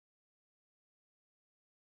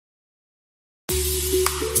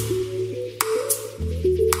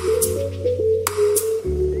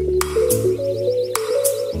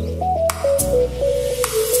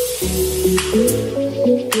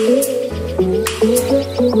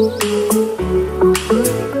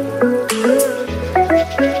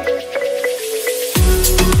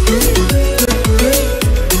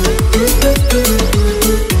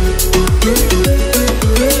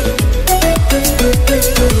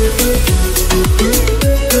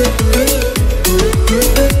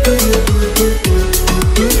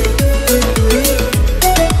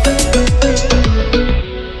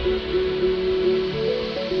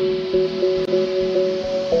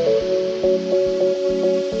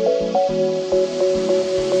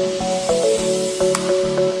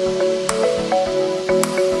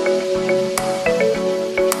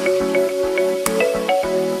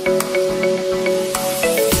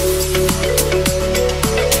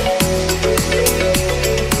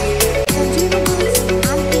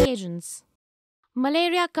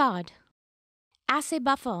malaria card, assay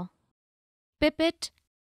buffer, pipette,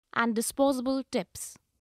 and disposable tips.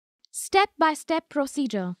 Step-by-step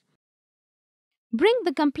procedure. Bring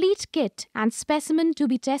the complete kit and specimen to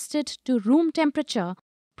be tested to room temperature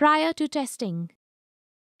prior to testing.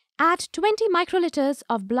 Add 20 microliters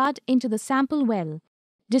of blood into the sample well.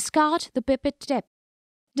 Discard the pipette tip.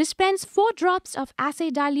 Dispense 4 drops of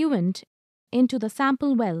assay diluent into the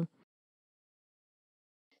sample well.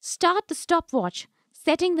 Start the stopwatch,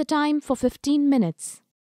 setting the time for 15 minutes.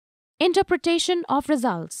 Interpretation of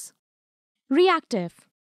results. Reactive.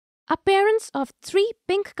 Appearance of 3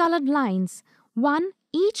 pink-colored lines, one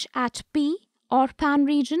each at P or pan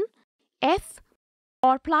region, F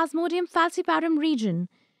or Plasmodium falciparum region,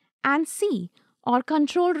 and C or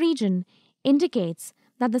control region indicates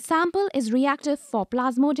that the sample is reactive for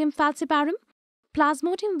Plasmodium falciparum,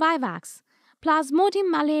 Plasmodium vivax,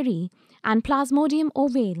 Plasmodium malariae, and Plasmodium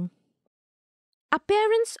ovale.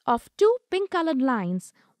 Appearance of 2 pink-colored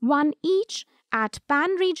lines, one each at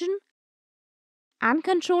pan region and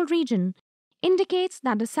control region, indicates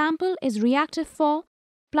that the sample is reactive for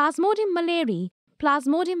Plasmodium malariae,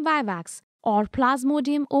 Plasmodium vivax, or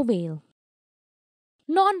Plasmodium ovale.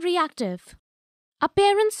 Non-reactive.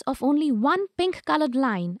 Appearance of only 1 pink-colored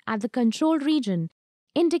line at the control region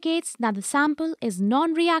indicates that the sample is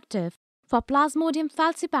non-reactive for Plasmodium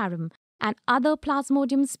falciparum and other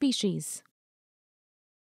Plasmodium species.